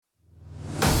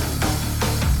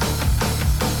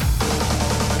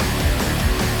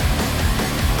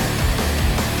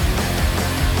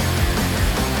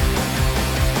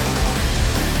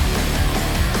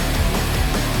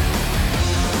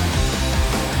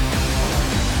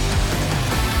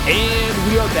And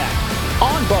we are back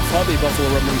on Buff Hub, a Buffalo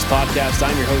Rumblings podcast.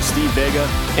 I'm your host, Steve Vega,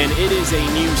 and it is a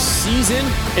new season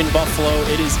in Buffalo.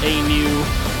 It is a new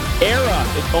era,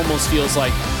 it almost feels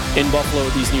like, in Buffalo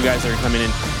with these new guys that are coming in.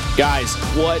 Guys,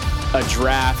 what a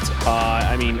draft.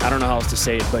 I don't know how else to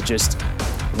say it, but just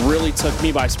really took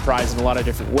me by surprise in a lot of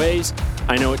different ways.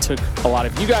 I know it took a lot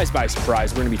of you guys by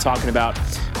surprise. We're going to be talking about,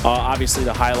 obviously,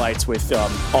 the highlights with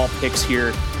all picks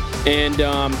here. And,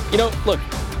 look,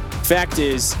 fact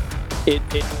is,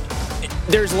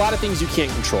 there's a lot of things you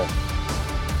can't control.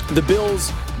 The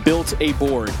Bills built a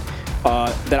board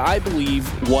that I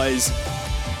believe was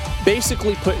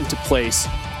basically put into place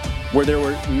where there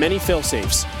were many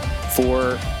fail-safes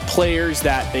for players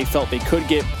that they felt they could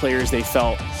get, players they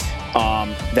felt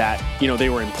that they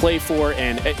were in play for,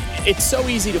 and it's so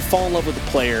easy to fall in love with a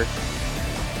player,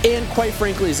 and quite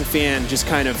frankly, as a fan, just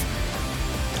kind of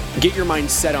get your mind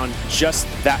set on just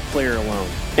that player alone.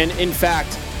 And in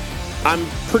fact, I'm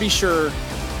pretty sure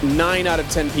 9 out of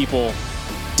 10 people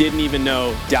didn't even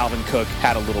know Dalvin Cook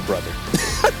had a little brother.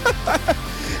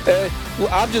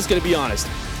 I'm just going to be honest.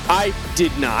 I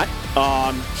did not.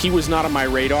 He was not on my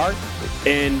radar,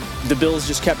 and the Bills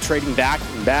just kept trading back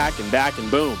and back and back, and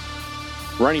boom,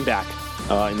 running back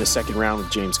in the second round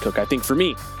with James Cook. I think for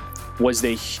me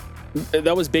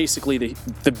that was basically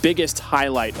the biggest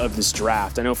highlight of this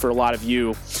draft. I know for a lot of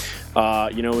you,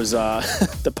 it was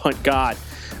the punt god,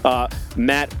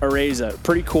 Matt Araiza.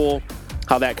 Pretty cool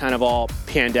how that kind of all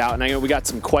panned out. And I know we got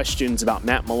some questions about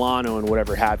Matt Milano and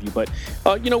whatever have you, but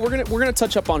we're gonna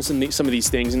touch up on some of these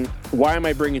things. And why am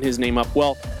I bringing his name up?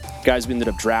 Well, guys, we ended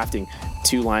up drafting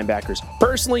 2 linebackers.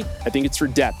 Personally, I think it's for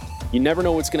depth. You never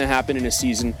know what's going to happen in a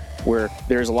season where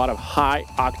there's a lot of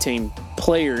high-octane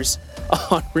players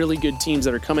on really good teams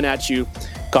that are coming at you,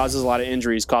 causes a lot of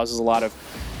injuries, causes a lot of,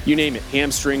 you name it,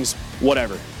 hamstrings,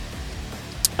 whatever.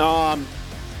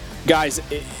 Guys,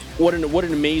 what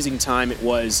an amazing time it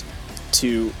was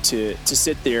to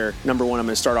sit there. Number one, I'm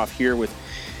going to start off here with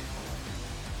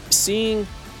seeing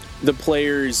the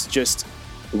players just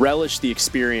relish the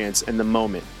experience and the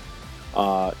moment.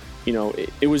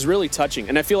 It was really touching.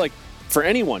 And I feel like for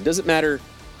anyone, doesn't matter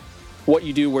what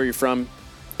you do, where you're from,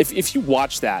 if you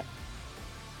watch that,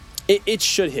 it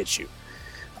should hit you.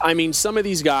 I mean, some of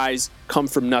these guys come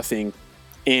from nothing,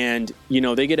 and,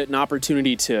 they get an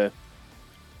opportunity to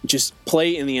just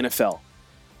play in the NFL.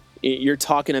 You're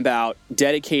talking about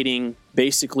dedicating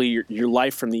basically your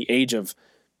life from the age of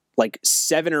like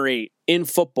 7 or 8 in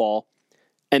football,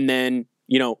 and then,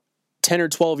 10 or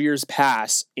 12 years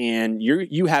pass, and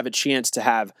you have a chance to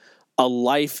have a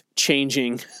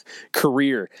life-changing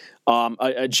career,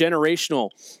 a generational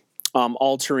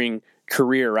altering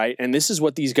career, right? And this is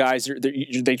what these guys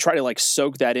they try to like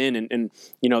soak that in, and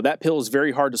that pill is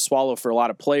very hard to swallow for a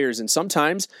lot of players, and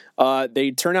sometimes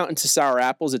they turn out into sour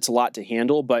apples. It's a lot to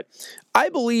handle, but I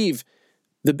believe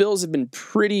the Bills have been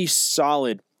pretty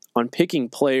solid on picking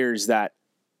players that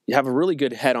have a really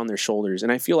good head on their shoulders,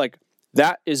 and I feel like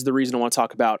that is the reason I want to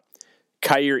talk about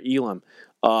Kaiir Elam.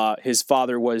 His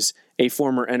father was a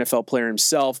former NFL player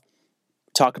himself.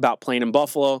 Talk about playing in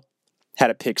Buffalo, had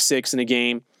a pick 6 in a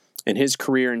game in his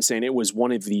career, and saying it was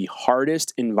one of the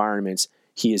hardest environments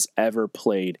he has ever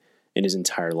played in his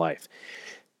entire life.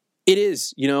 It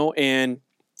is, and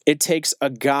it takes a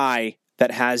guy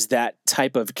that has that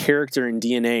type of character and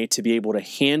DNA to be able to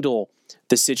handle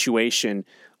the situation,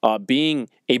 being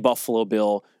a Buffalo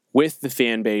Bill with the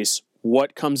fan base,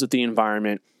 what comes with the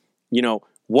environment,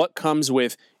 what comes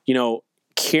with,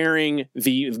 carrying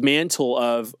the mantle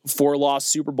of 4 lost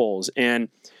Super Bowls, and,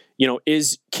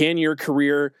 can your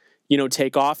career,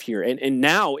 take off here? And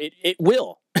now it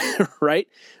will, right?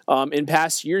 In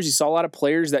past years, you saw a lot of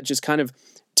players that just kind of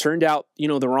turned out,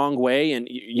 the wrong way. And,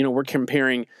 we're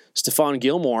comparing Stephon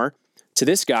Gilmore to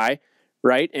this guy,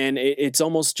 right? And it's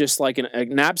almost just like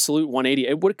an absolute 180.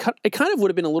 It kind of would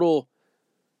have been a little,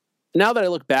 now that I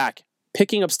look back,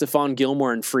 picking up Stephon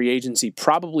Gilmore in free agency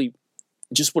probably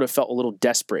just would have felt a little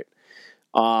desperate.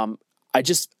 I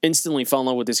just instantly fell in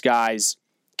love with this guy's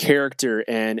character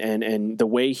and the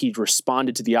way he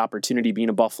responded to the opportunity being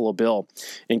a Buffalo Bill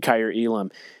and Kaiir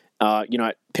Elam.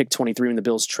 At pick 23 when the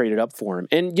Bills traded up for him.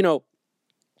 And,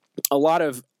 a lot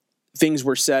of things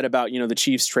were said about, the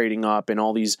Chiefs trading up and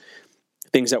all these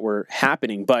things that were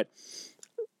happening. But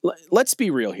let's be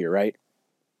real here, right?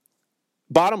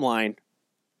 Bottom line,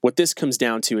 what this comes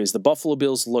down to is the Buffalo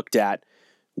Bills looked at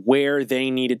where they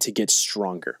needed to get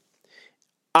stronger.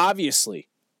 Obviously,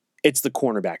 it's the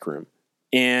cornerback room.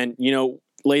 And,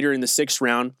 later in the 6th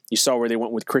round, you saw where they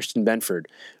went with Christian Benford,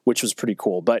 which was pretty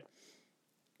cool. But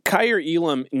Kaiir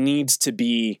Elam needs to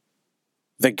be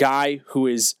the guy who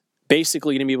is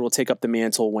basically going to be able to take up the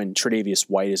mantle when Tre'Davious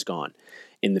White is gone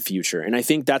in the future. And I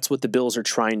think that's what the Bills are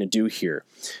trying to do here.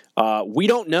 We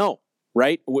don't know,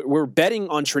 right? We're betting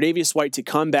on Tre'Davious White to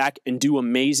come back and do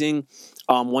amazing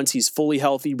once he's fully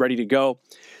healthy, ready to go.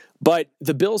 But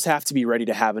the Bills have to be ready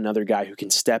to have another guy who can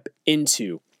step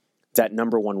into that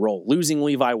number one role. Losing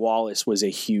Levi Wallace was a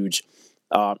huge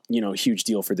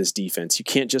deal for this defense. You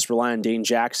can't just rely on Dane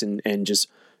Jackson and just,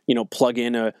 plug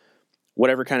in a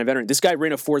whatever kind of veteran. This guy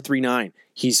ran a 4.39.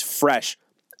 He's fresh,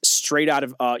 straight out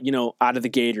of the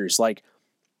Gators. Like,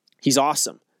 he's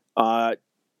awesome.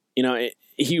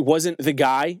 He wasn't the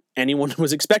guy anyone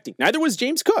was expecting. Neither was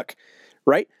James Cook,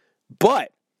 right?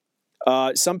 But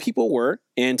some people were,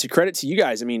 and to credit to you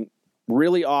guys, I mean,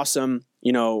 really awesome.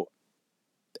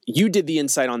 You did the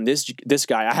insight on this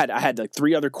guy. I had like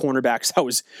 3 other cornerbacks I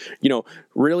was,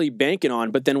 really banking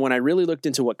on. But then when I really looked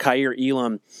into what Kaiir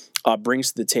Elam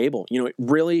brings to the table, it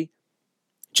really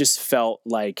just felt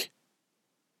like,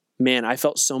 man, I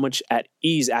felt so much at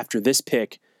ease after this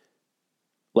pick.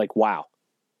 Like, wow.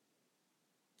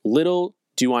 Little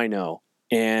do I know,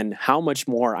 and how much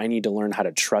more I need to learn how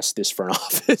to trust this front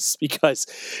office because,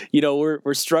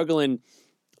 we're struggling.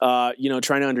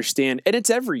 Trying to understand. And it's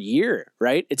every year,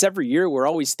 right? It's every year. We're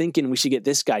always thinking we should get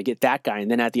this guy, get that guy. And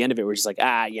then at the end of it, we're just like,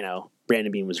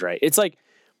 Brandon Beane was right. It's like,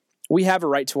 we have a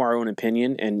right to our own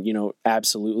opinion. And,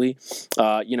 absolutely.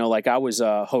 Like I was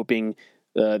hoping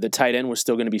the tight end was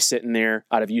still going to be sitting there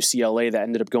out of UCLA that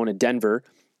ended up going to Denver.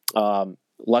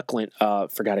 Lucklin,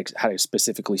 forgot how to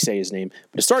specifically say his name,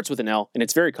 but it starts with an L and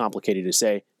it's very complicated to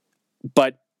say,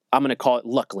 but I'm going to call it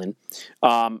Lucklin.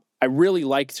 I really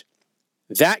liked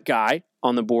that guy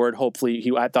on the board. Hopefully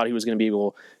I thought he was going to be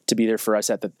able to be there for us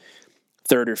at the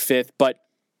 3rd or 5th, but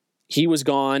he was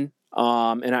gone.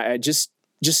 And I just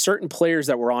certain players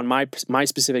that were on my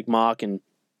specific mock, and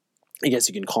I guess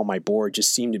you can call my board,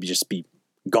 just seemed to be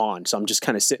gone. So I'm just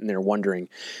kind of sitting there wondering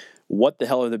what the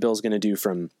hell are the Bills going to do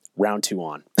from round 2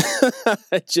 on.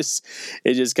 It just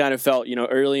kind of felt,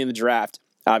 early in the draft,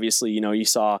 obviously, you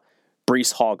saw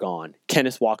Breece Hall gone,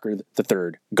 Kenneth Walker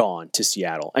III gone to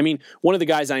Seattle. I mean, one of the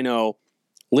guys I know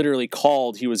literally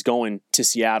called he was going to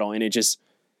Seattle, and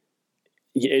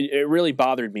it really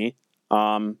bothered me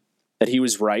that he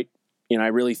was right. I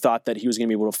really thought that he was going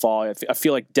to be able to fall. I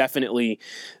feel like definitely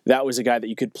that was a guy that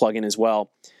you could plug in as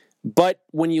well. But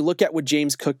when you look at what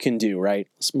James Cook can do, right?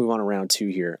 Let's move on to round 2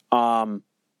 here.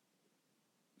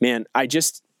 Man, I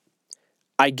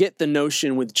get the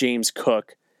notion with James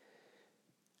Cook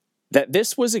that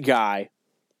this was a guy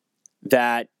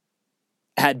that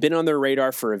had been on their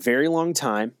radar for a very long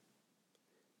time,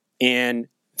 and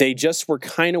they just were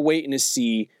kind of waiting to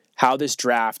see how this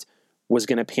draft was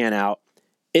going to pan out,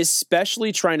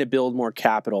 especially trying to build more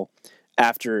capital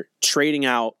after trading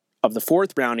out of the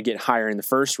 4th round to get higher in the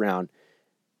 1st round,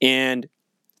 and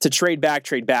to trade back,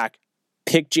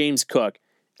 pick James Cook.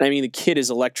 I mean, the kid is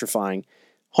electrifying,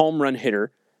 home run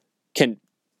hitter, can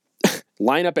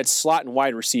line up at slot and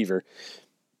wide receiver.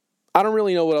 I don't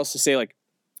really know what else to say. Like,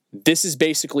 this is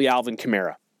basically Alvin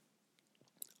Kamara.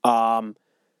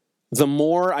 The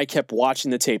more I kept watching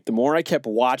the tape, the more I kept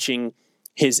watching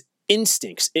his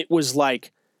instincts, it was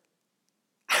like,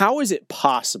 how is it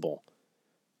possible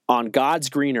on God's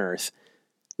green earth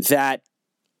that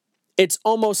it's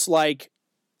almost like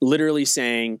literally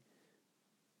saying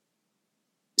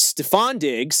Stephon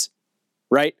Diggs,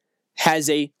 right, has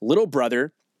a little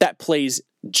brother that plays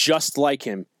just like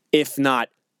him, if not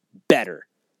better.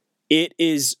 It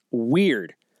is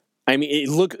weird. I mean,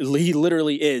 he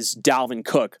literally is Dalvin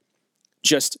Cook.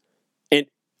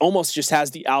 It almost just has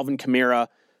the Alvin Kamara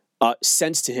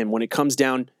sense to him when it comes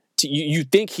down to, you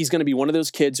think he's going to be one of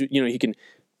those kids who, he can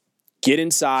get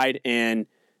inside and,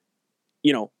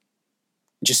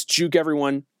 just juke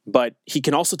everyone, but he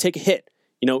can also take a hit.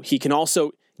 He can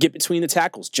also get between the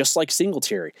tackles, just like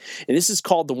Singletary. And this is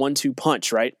called the 1-2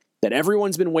 punch, right? That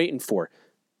everyone's been waiting for.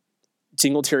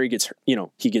 Singletary gets,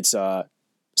 he gets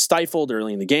stifled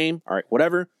early in the game. All right,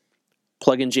 whatever.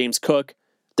 Plug in James Cook.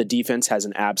 The defense has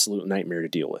an absolute nightmare to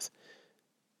deal with.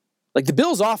 Like the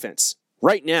Bills' offense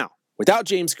right now, without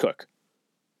James Cook,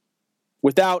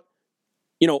 without,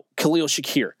 Khalil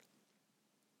Shakir,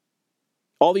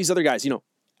 all these other guys,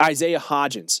 Isaiah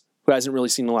Hodgins, who hasn't really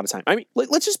seen a lot of time. I mean,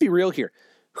 let's just be real here.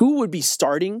 Who would be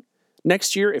starting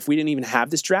next year if we didn't even have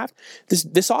this draft?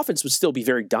 This offense would still be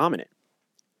very dominant.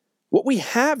 What we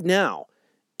have now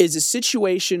is a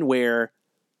situation where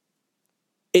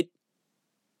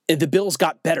the Bills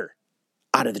got better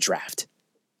out of the draft,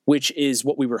 which is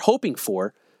what we were hoping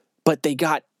for, but they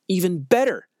got even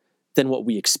better than what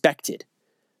we expected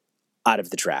out of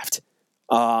the draft.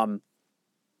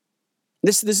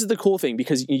 This is the cool thing,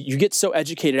 because you get so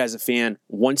educated as a fan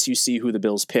once you see who the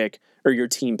Bills pick or your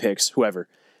team picks, whoever,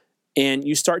 and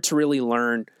you start to really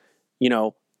learn,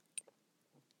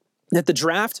 that the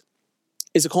draft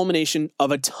is a culmination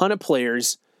of a ton of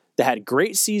players that had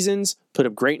great seasons, put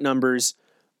up great numbers.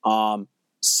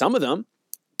 Some of them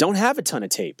don't have a ton of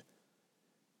tape.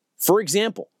 For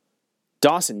example,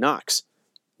 Dawson Knox.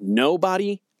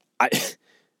 Nobody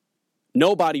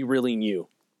really knew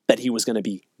that he was going to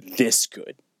be this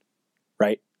good,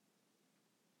 right?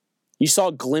 You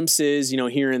saw glimpses,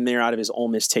 here and there out of his Ole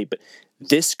Miss tape, but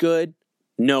this good,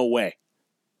 no way.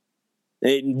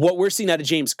 What we're seeing out of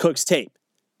James Cook's tape,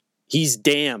 he's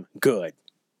damn good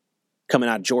coming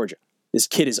out of Georgia. This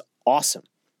kid is awesome.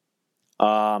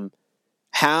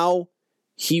 How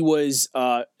he was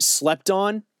slept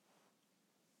on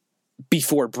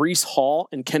before Breece Hall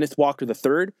and Kenneth Walker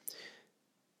III.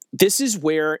 This is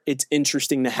where it's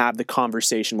interesting to have the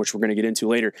conversation, which we're going to get into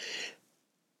later.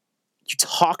 You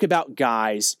talk about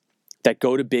guys that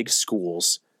go to big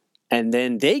schools and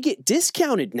then they get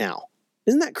discounted now.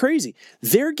 Isn't that crazy?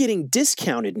 They're getting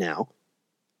discounted now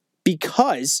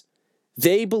because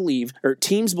they believe, or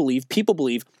teams believe, people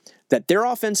believe, that their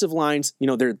offensive lines,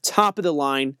 they're top of the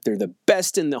line. They're the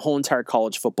best in the whole entire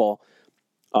college football,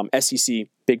 SEC,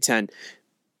 Big Ten.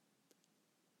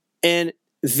 And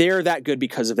they're that good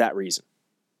because of that reason.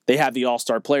 They have the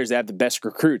all-star players. They have the best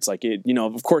recruits.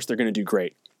 Of course they're going to do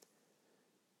great.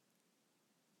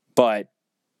 But,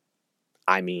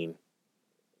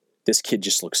 this kid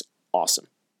just looks awesome.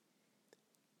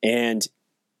 And,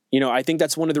 I think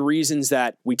that's one of the reasons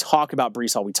that we talk about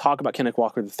Breece Hall. We talk about Kenneth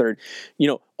Walker III.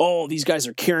 These guys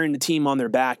are carrying the team on their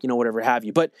back, whatever have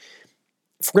you. But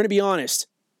if we're going to be honest,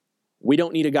 we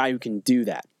don't need a guy who can do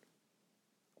that.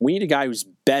 We need a guy who's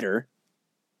better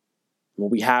than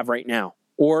what we have right now,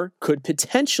 or could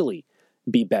potentially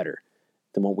be better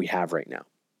than what we have right now.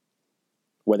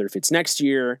 Whether if it's next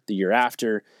year, the year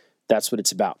after, that's what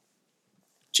it's about.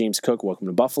 James Cook, welcome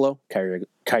to Buffalo.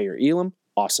 Kaiir Elam,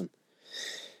 awesome.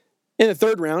 In the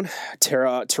third round,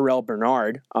 Terrell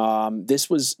Bernard. This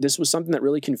was something that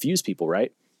really confused people,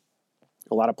 right?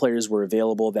 A lot of players were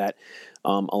available that a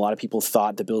lot of people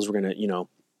thought the Bills were going to,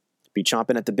 be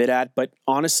chomping at the bit at. But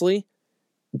honestly,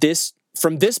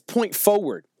 from this point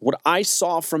forward, what I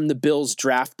saw from the Bills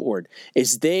draft board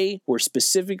is they were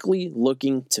specifically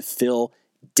looking to fill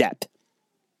depth.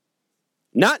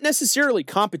 Not necessarily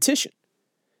competition.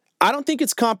 I don't think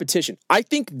it's competition. I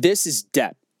think this is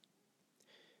depth.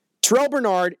 Terrell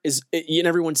Bernard is, and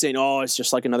everyone's saying, it's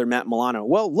just like another Matt Milano.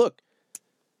 Well, look,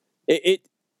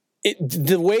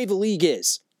 the way the league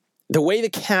is, the way the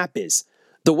cap is,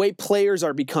 the way players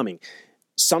are becoming.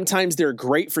 Sometimes they're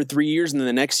great for 3 years, and then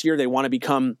the next year they want to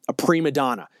become a prima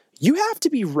donna. You have to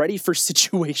be ready for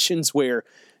situations where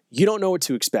you don't know what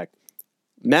to expect.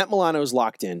 Matt Milano is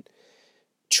locked in.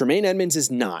 Tremaine Edmunds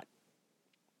is not,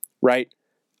 right?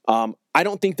 I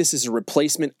don't think this is a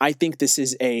replacement. I think this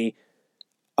is a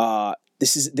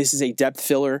depth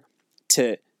filler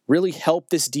to really help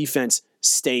this defense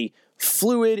stay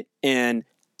fluid and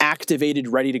activated,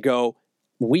 ready to go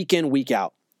week in, week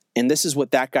out. And this is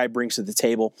what that guy brings to the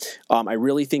table. I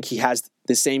really think he has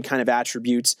the same kind of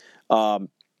attributes. You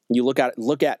look at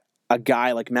a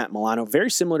guy like Matt Milano, very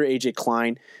similar to AJ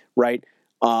Klein, right?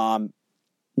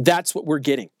 That's what we're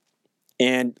getting.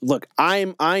 And look, I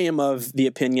am of the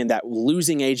opinion that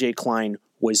losing AJ Klein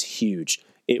was huge.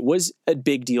 It was a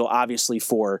big deal, obviously,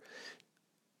 for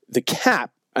the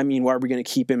cap. Why are we going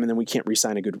to keep him and then we can't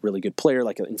re-sign a really good player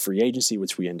like in free agency,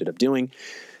 which we ended up doing?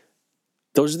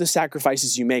 Those are the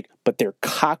sacrifices you make, but they're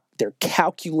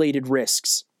calculated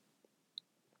risks.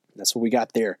 That's what we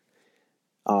got there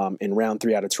in round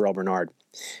 3 out of Terrell Bernard.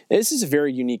 And this is a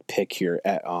very unique pick here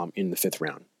in the 5th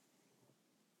round.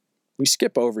 We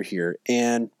skip over here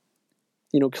and,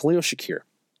 Khalil Shakir.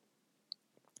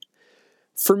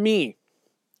 For me,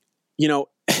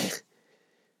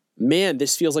 man,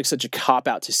 this feels like such a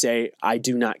cop-out to say I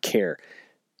do not care.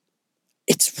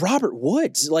 It's Robert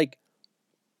Woods.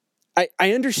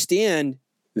 I understand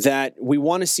that we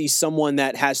want to see someone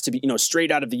that has to be,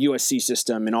 straight out of the USC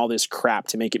system and all this crap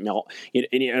to make it melt.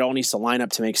 It all needs to line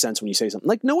up to make sense when you say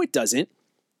something. No, it doesn't.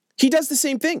 He does the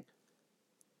same thing.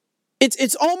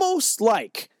 It's almost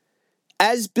like,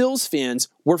 as Bills fans,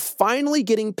 we're finally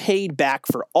getting paid back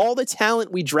for all the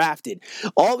talent we drafted,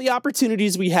 all the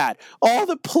opportunities we had, all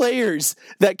the players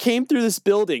that came through this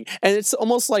building. And it's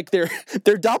almost like their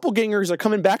doppelgangers are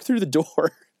coming back through the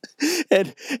door.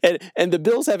 and the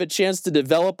Bills have a chance to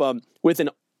develop them with an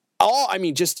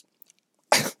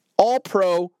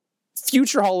all-pro,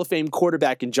 future Hall of Fame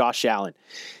quarterback in Josh Allen.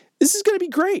 This is going to be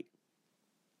great.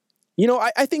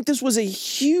 I think this was a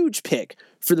huge pick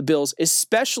for the Bills,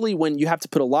 especially when you have to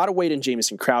put a lot of weight in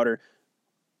Jamison Crowder,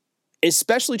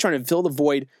 especially trying to fill the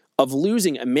void of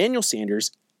losing Emmanuel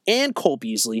Sanders and Cole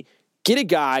Beasley. Get a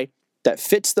guy that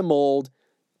fits the mold,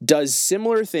 does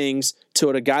similar things to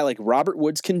what a guy like Robert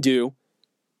Woods can do,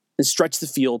 and stretch the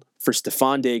field for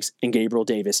Stephon Diggs and Gabriel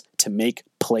Davis to make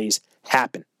plays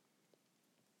happen.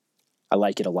 I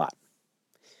like it a lot.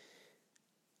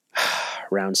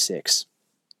 Round 6.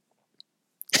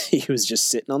 He was just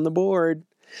sitting on the board.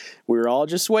 We were all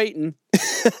just waiting.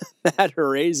 Matt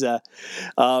Araiza,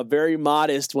 very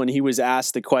modest when he was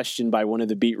asked the question by one of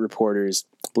the beat reporters.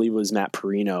 I believe it was Matt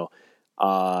Perino.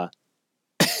 How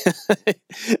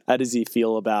does he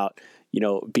feel about,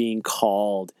 being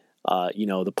called,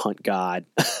 the punt god?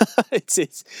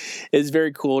 It's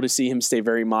very cool to see him stay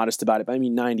very modest about it. But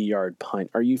 90-yard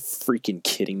punt. Are you freaking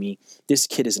kidding me? This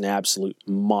kid is an absolute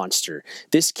monster.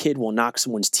 This kid will knock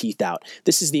someone's teeth out.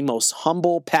 This is the most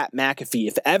humble Pat McAfee.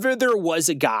 If ever there was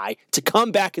a guy to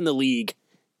come back in the league,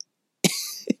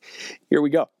 here we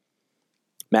go.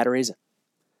 Matt Araiza.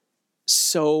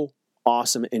 So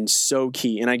awesome and so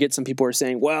key. And I get some people are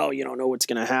saying, well, you don't know what's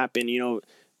going to happen.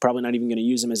 Probably not even going to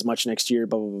use him as much next year,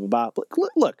 blah, blah, blah, blah. But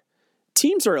look,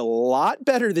 teams are a lot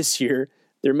better this year.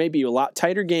 There may be a lot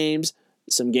tighter games,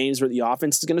 some games where the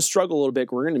offense is going to struggle a little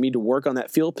bit. We're going to need to work on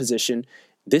that field position.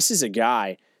 This is a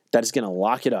guy that is going to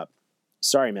lock it up.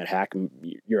 Sorry, Matt Hack,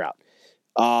 you're out.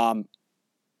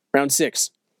 Round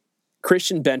 6,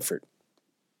 Christian Benford.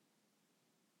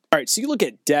 All right, so you look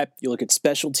at depth, you look at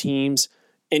special teams,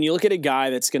 and you look at a guy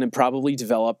that's going to probably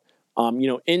develop,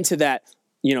 into that,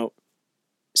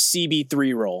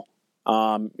 CB3 role.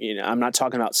 I'm not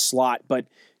talking about slot, but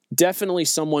definitely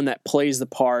someone that plays the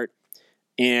part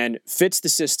and fits the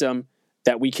system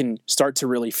that we can start to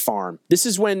really farm. This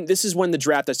is when the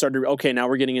draft I started. Okay, now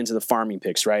we're getting into the farming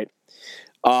picks, right?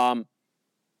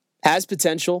 Has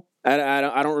potential. I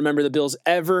don't remember the Bills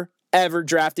ever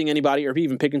drafting anybody or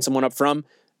even picking someone up from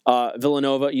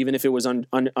Villanova, even if it was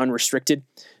unrestricted.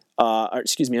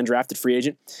 Undrafted free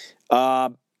agent.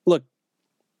 Look.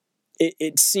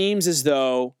 It seems as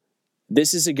though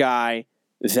this is a guy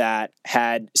that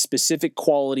had specific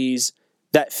qualities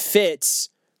that fits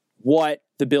what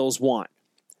the Bills want,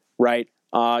 right?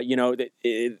 A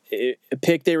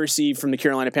pick they received from the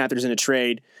Carolina Panthers in a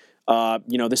trade.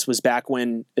 This was back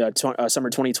when summer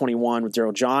 2021 with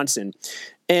Daryl Johnson,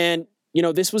 and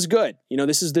this was good.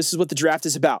 This is what the draft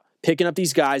is about: picking up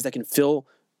these guys that can fill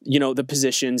the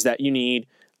positions that you need.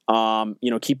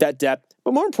 Keep that depth.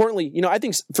 But more importantly, I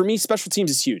think for me, special teams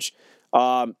is huge.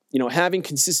 Having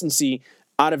consistency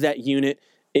out of that unit,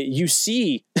 you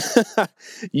see a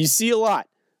lot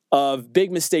of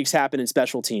big mistakes happen in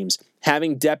special teams.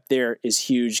 Having depth there is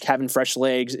huge. Having fresh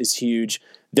legs is huge.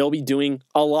 They'll be doing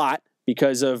a lot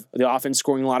because of the offense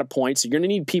scoring a lot of points. You're going to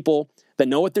need people that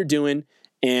know what they're doing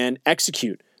and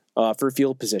execute for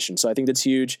field position. So I think that's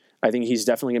huge. I think he's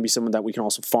definitely going to be someone that we can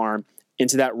also farm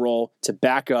into that role to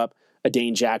back up a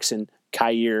Dane Jackson,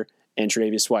 Kaiir, and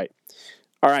Tre'Davious White.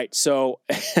 All right, so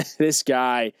this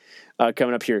guy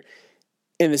coming up here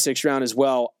in the 6th round as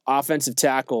well, offensive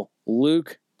tackle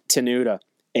Luke Tenuta,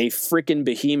 a freaking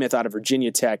behemoth out of Virginia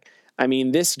Tech.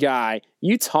 This guy,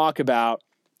 you talk about,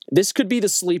 this could be the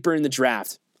sleeper in the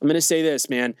draft. I'm going to say this,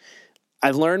 man.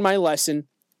 I've learned my lesson,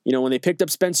 when they picked up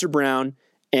Spencer Brown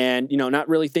and, not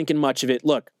really thinking much of it.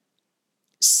 Look,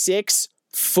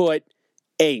 6'8".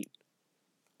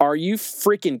 Are you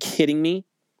freaking kidding me?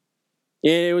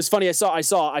 It was funny. I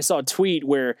saw a tweet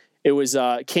where it was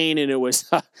Kane and it was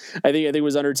I think it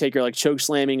was Undertaker like choke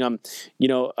slamming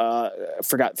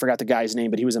forgot the guy's name,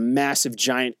 but he was a massive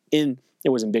giant it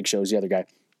wasn't Big Show, it was the other guy.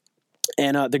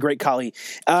 And the Great Khali.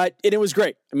 And it was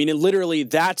great. Literally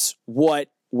that's what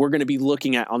we're going to be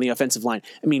looking at on the offensive line.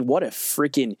 What a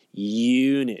freaking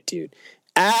unit, dude.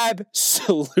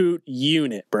 Absolute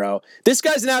unit, bro. This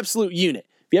guy's an absolute unit.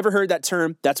 If you ever heard that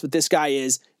term, that's what this guy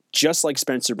is, just like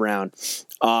Spencer Brown.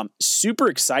 Super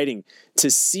exciting to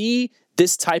see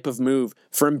this type of move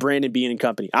from Brandon Beane and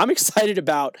company. I'm excited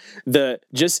about the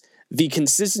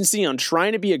consistency on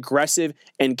trying to be aggressive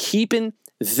and keeping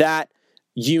that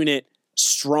unit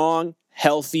strong,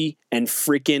 healthy, and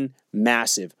freaking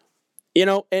massive.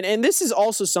 And this is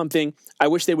also something I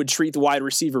wish they would treat the wide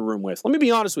receiver room with. Let me be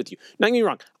honest with you. Not get me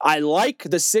wrong. I like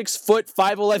the 6',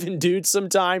 5'11" dudes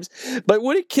sometimes, but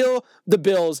would it kill the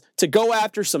Bills to go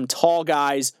after some tall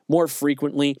guys more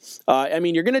frequently?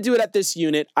 You're going to do it at this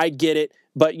unit. I get it.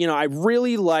 But, I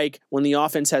really like when the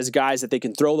offense has guys that they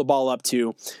can throw the ball up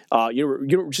to.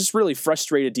 Just really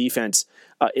frustrated defense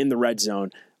in the red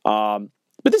zone.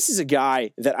 But this is a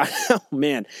guy that, oh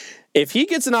man, if he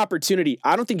gets an opportunity,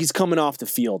 I don't think he's coming off the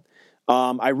field.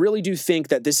 I really do think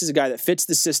that this is a guy that fits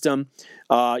the system.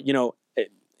 I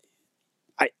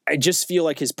just feel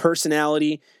like his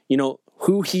personality,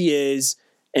 who he is,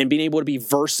 and being able to be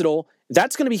versatile,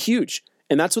 that's going to be huge.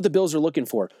 And that's what the Bills are looking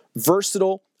for.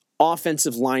 Versatile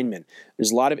offensive linemen.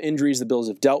 There's a lot of injuries the Bills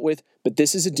have dealt with, but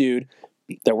this is a dude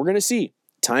that we're going to see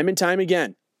time and time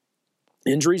again.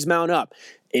 Injuries mount up.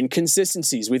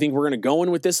 Inconsistencies. We think we're going to go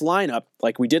in with this lineup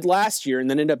like we did last year and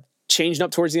then end up changing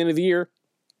up towards the end of the year.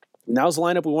 Now's the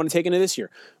lineup we want to take into this year.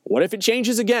 What if it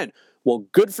changes again? Well,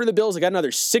 good for the Bills. They got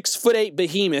another 6'8"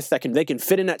 behemoth that they can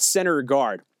fit in that center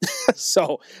guard.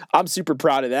 So I'm super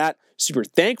proud of that. Super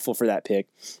thankful for that pick.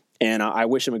 And I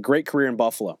wish him a great career in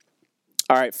Buffalo.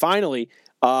 All right, finally,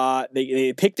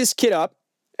 they picked this kid up.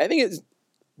 I think it's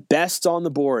best on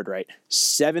the board, right?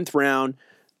 7th round,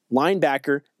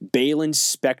 linebacker, Baylon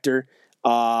Spector.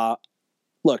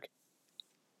 Look,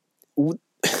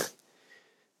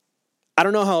 I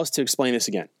don't know how else to explain this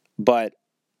again, but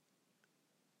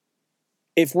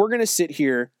if we're going to sit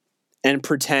here and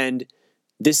pretend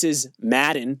this is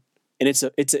Madden and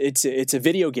it's a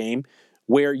video game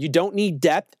where you don't need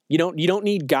depth, you don't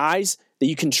need guys that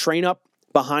you can train up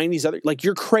behind these other, like,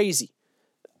 you're crazy.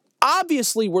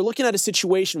 Obviously, we're looking at a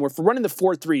situation where if we're running the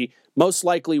 4-3, most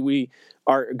likely we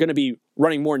are going to be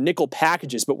running more nickel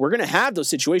packages, but we're going to have those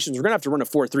situations. We're going to have to run a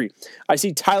 4-3. I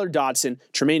see Tyler Dodson,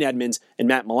 Tremaine Edmonds, and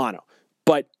Matt Milano.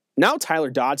 But now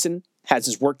Tyler Dodson has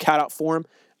his work cut out for him.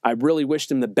 I really wished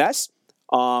him the best.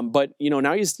 But,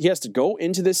 now he has to go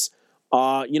into this,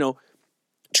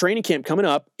 training camp coming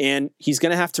up, and he's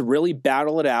going to have to really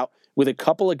battle it out with a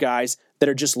couple of guys that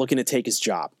are just looking to take his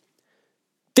job.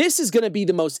 This is going to be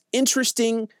the most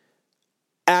interesting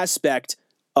aspect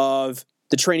of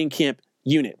the training camp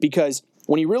unit, because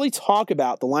when you really talk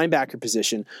about the linebacker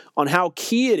position on how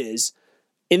key it is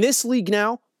in this league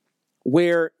now,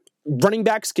 where running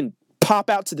backs can pop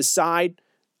out to the side,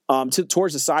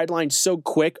 towards the sideline so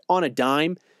quick on a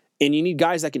dime, and you need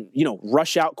guys that can,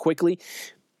 rush out quickly,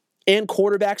 and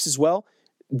quarterbacks as well.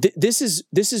 This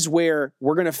is where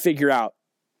we're going to figure out,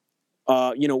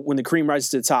 when the cream rises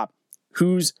to the top,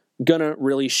 who's going to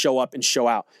really show up and show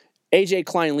out. A.J.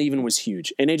 Klein leaving was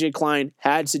huge. And A.J. Klein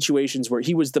had situations where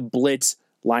he was the blitz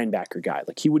linebacker guy.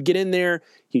 Like, he would get in there,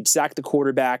 he'd sack the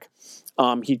quarterback,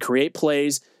 he'd create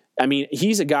plays. I mean,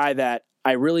 he's a guy that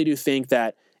I really do think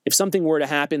that if something were to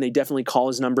happen, they definitely call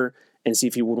his number and see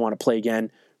if he would want to play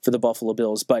again for the Buffalo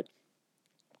Bills. But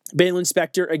Baylon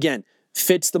Spector, again,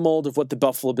 fits the mold of what the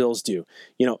Buffalo Bills do.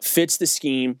 Fits the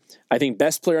scheme. I think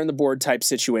best player on the board type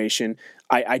situation.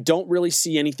 I don't really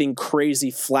see anything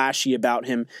crazy flashy about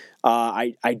him.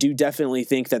 I do definitely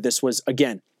think that this was,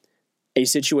 again, a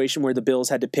situation where the Bills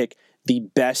had to pick the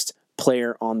best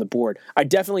player on the board. I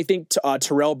definitely think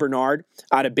Terrell Bernard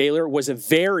out of Baylor was in the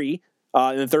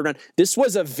 3rd round. This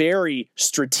was a very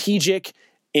strategic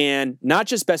and not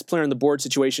just best player on the board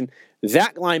situation.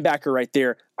 That linebacker right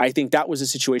there, I think that was a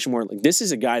situation where, like, this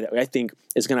is a guy that I think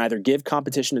is going to either give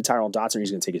competition to Tyrell Dodson or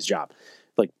he's going to take his job.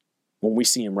 Like, when we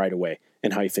see him right away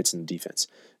and how he fits in the defense.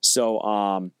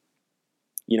 So,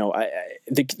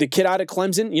 the kid out of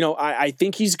Clemson, I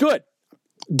think he's good.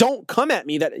 Don't come at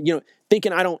me that,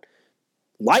 thinking I don't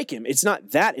like him. It's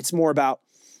not that. It's more about,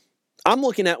 I'm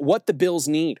looking at what the Bills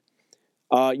need.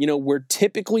 We're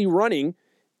typically running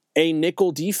a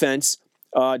nickel defense,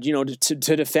 to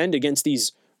defend against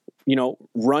these,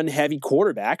 run-heavy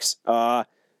quarterbacks,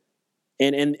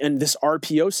 and this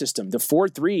RPO system. The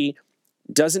 4-3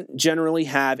 doesn't generally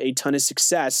have a ton of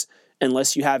success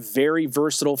unless you have very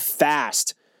versatile,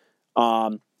 fast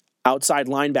outside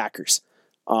linebackers.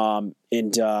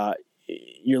 And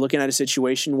you're looking at a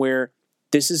situation where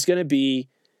this is going to be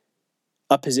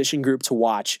a position group to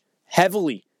watch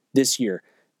heavily this year.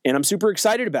 And I'm super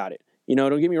excited about it.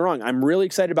 Don't get me wrong. I'm really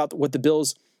excited about what the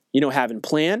Bills, have in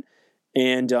plan.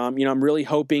 And, I'm really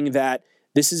hoping that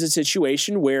this is a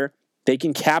situation where they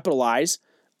can capitalize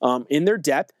in their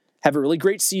depth, have a really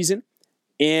great season,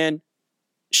 and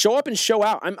show up and show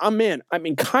out.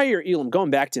 Kaiir Elam, going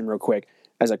back to him real quick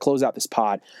as I close out this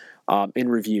pod in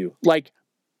review. Like,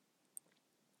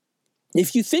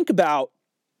 if you think about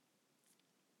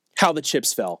how the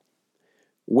chips fell,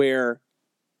 where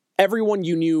everyone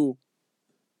you knew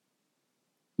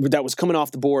that was coming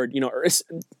off the board,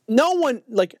 no one,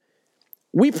 like,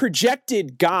 we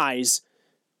projected guys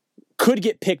could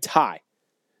get picked high,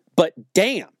 but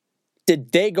damn,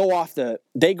 did they go off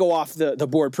the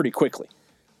board pretty quickly.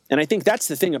 And I think that's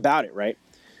the thing about it, right?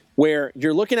 Where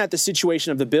you're looking at the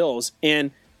situation of the Bills,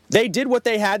 and they did what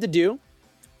they had to do.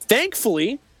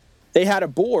 Thankfully, they had a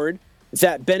board that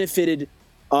that benefited,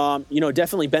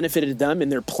 definitely benefited them in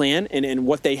their plan and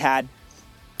what they had,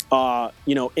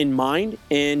 in mind.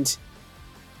 And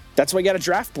that's why I got a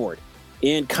draft board.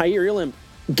 And Kaiir Elam,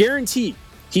 guaranteed,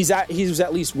 he was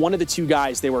at least one of the two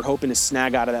guys they were hoping to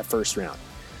snag out of that first round.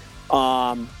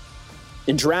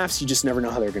 In drafts, you just never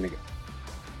know how they're going to go.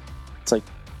 It's like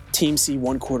team see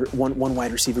one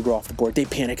wide receiver go off the board. They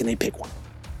panic and they pick one.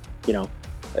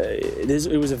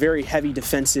 It was a very heavy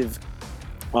defensive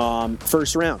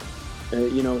first round.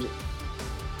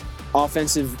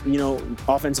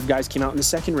 Offensive guys came out in the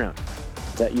second round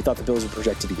that you thought the Bills were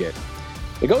projected to get.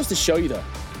 It goes to show you, though,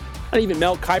 not even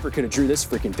Mel Kiper could have drew this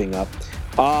freaking thing up.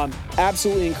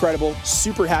 Absolutely incredible.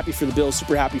 Super happy for the Bills.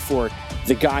 Super happy for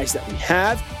the guys that we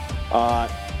have.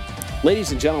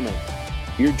 Ladies and gentlemen,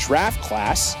 your draft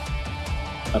class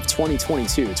of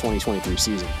 2022-2023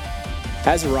 season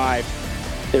has arrived.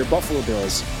 They're Buffalo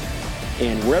Bills.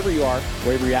 And wherever you are,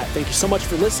 wherever you're at, thank you so much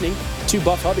for listening to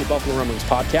Buff Hub, a Buffalo Rumblings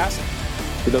podcast.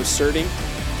 For those serving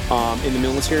in the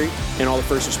military and all the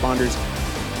first responders,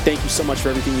 thank you so much for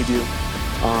everything you do.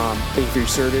 Thank you for your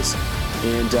service.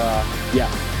 And,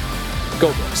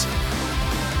 go Bills.